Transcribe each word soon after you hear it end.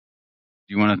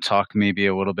Do you want to talk maybe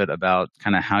a little bit about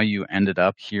kind of how you ended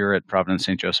up here at Providence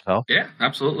St. Joseph Health? Yeah,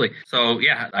 absolutely. So,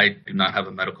 yeah, I do not have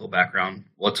a medical background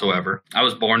whatsoever. I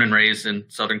was born and raised in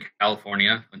Southern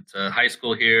California, went to high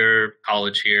school here,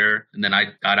 college here, and then I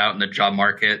got out in the job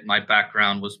market. My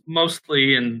background was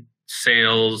mostly in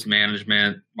sales,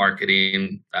 management,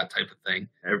 marketing, that type of thing.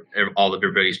 All of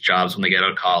everybody's jobs when they get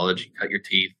out of college, you cut your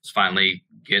teeth. It's finally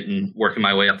working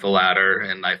my way up the ladder,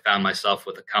 and I found myself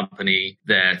with a company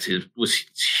that was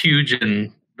huge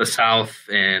in the South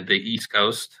and the East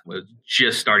Coast, was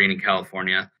just starting in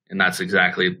California. And that's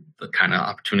exactly the kind of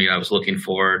opportunity I was looking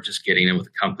for, just getting in with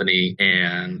the company.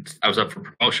 And I was up for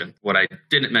promotion. What I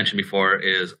didn't mention before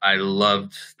is I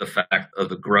loved the fact of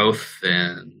the growth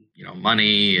and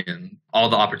money and all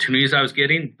the opportunities I was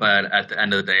getting. But at the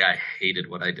end of the day, I hated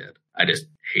what I did. I just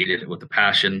hated it with a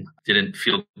passion. Didn't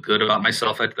feel good about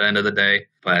myself at the end of the day.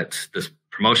 But this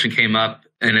promotion came up,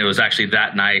 and it was actually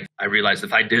that night I realized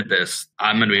if I did this,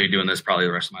 I'm going to be doing this probably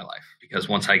the rest of my life. Because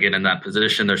once I get in that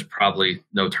position, there's probably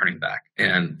no turning back.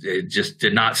 And it just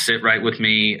did not sit right with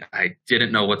me. I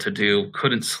didn't know what to do,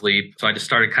 couldn't sleep. So I just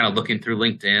started kind of looking through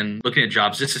LinkedIn, looking at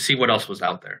jobs just to see what else was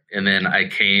out there. And then I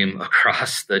came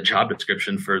across the job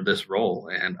description for this role,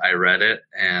 and I read it,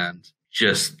 and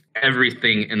just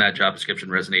everything in that job description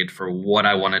resonated for what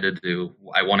I wanted to do.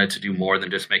 I wanted to do more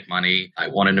than just make money. I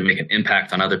wanted to make an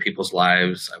impact on other people's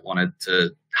lives. I wanted to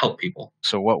help people.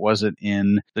 So what was it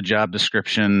in the job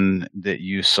description that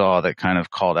you saw that kind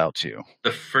of called out to you?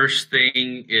 The first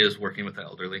thing is working with the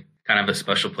elderly. Kind of a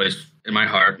special place in my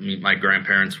heart. I mean, my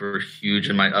grandparents were huge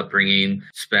in my upbringing.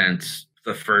 Spent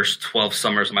the first 12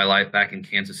 summers of my life back in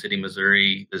Kansas City,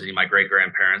 Missouri, visiting my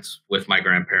great-grandparents with my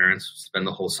grandparents, spend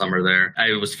the whole summer there.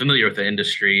 I was familiar with the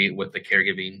industry, with the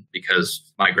caregiving,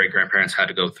 because my great-grandparents had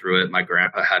to go through it. My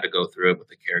grandpa had to go through it with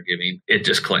the caregiving. It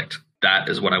just clicked. That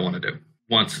is what I want to do.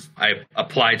 Once I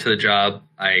applied to the job,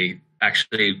 I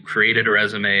actually created a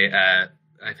resume at,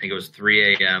 I think it was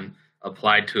 3 a.m.,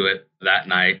 applied to it that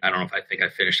night. I don't know if I think I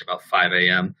finished about 5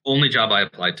 a.m. Only job I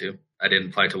applied to. I didn't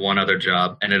apply to one other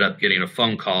job, ended up getting a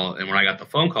phone call. And when I got the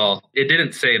phone call, it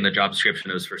didn't say in the job description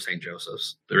it was for St.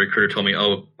 Joseph's. The recruiter told me,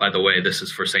 oh, by the way, this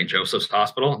is for St. Joseph's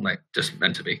Hospital. I'm like, just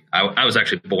meant to be. I was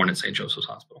actually born at St. Joseph's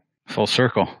Hospital. Full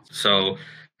circle. So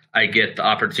I get the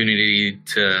opportunity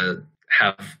to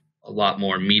have a lot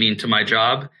more meaning to my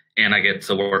job, and I get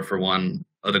to work for one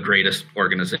of the greatest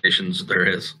organizations there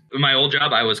is. In my old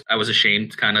job, I was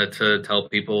ashamed kind of to tell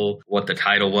people what the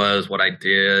title was, what I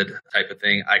did, type of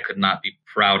thing. I could not be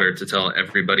prouder to tell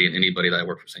everybody and anybody that I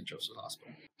work for St. Joseph's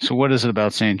Hospital. So what is it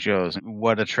about St. Joe's?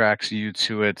 What attracts you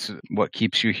to it? What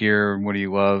keeps you here? What do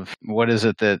you love? What is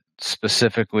it that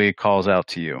specifically calls out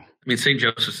to you? I mean, St.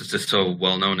 Joseph's is just so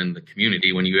well known in the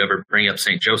community. When you ever bring up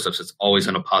St. Joseph's, it's always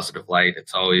in a positive light.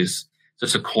 It's always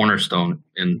just a cornerstone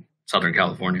in Southern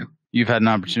California. You've had an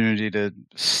opportunity to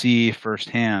see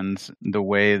firsthand the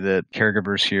way that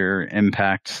caregivers here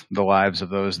impact the lives of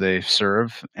those they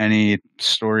serve. Any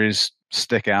stories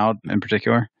stick out in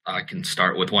particular? I can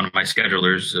start with one of my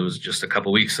schedulers. It was just a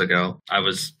couple weeks ago. I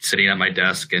was sitting at my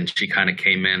desk, and she kind of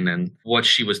came in, and what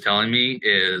she was telling me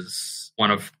is one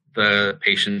of the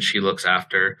patients she looks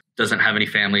after doesn't have any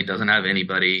family, doesn't have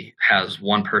anybody, has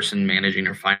one person managing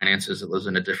her finances that lives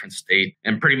in a different state.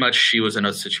 And pretty much she was in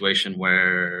a situation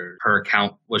where her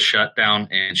account was shut down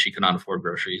and she could not afford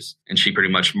groceries. And she pretty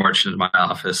much marched into my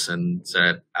office and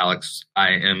said, Alex,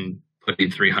 I am putting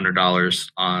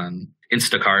 $300 on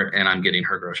Instacart and I'm getting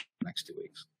her groceries in the next 2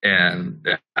 weeks. And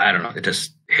I don't know, it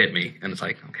just hit me. And it's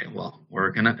like, okay, well, we're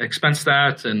going to expense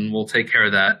that and we'll take care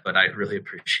of that. But I really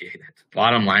appreciate it.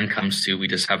 Bottom line comes to, we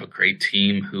just have a great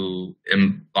team who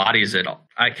embodies it all.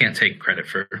 I can't take credit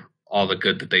for all the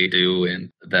good that they do,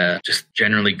 and the just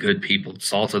generally good people,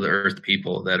 salt of the earth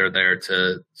people that are there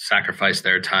to sacrifice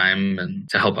their time and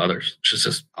to help others, which is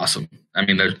just awesome. I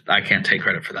mean, I can't take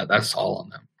credit for that. That's all on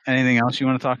them. Anything else you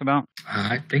want to talk about?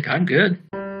 I think I'm good.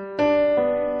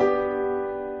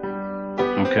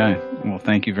 Okay. Well,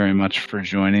 thank you very much for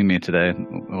joining me today.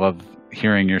 I love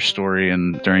hearing your story,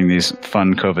 and during these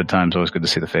fun COVID times, always good to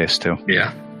see the face too.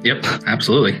 Yeah. Yep.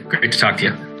 Absolutely. Great to talk to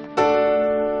you.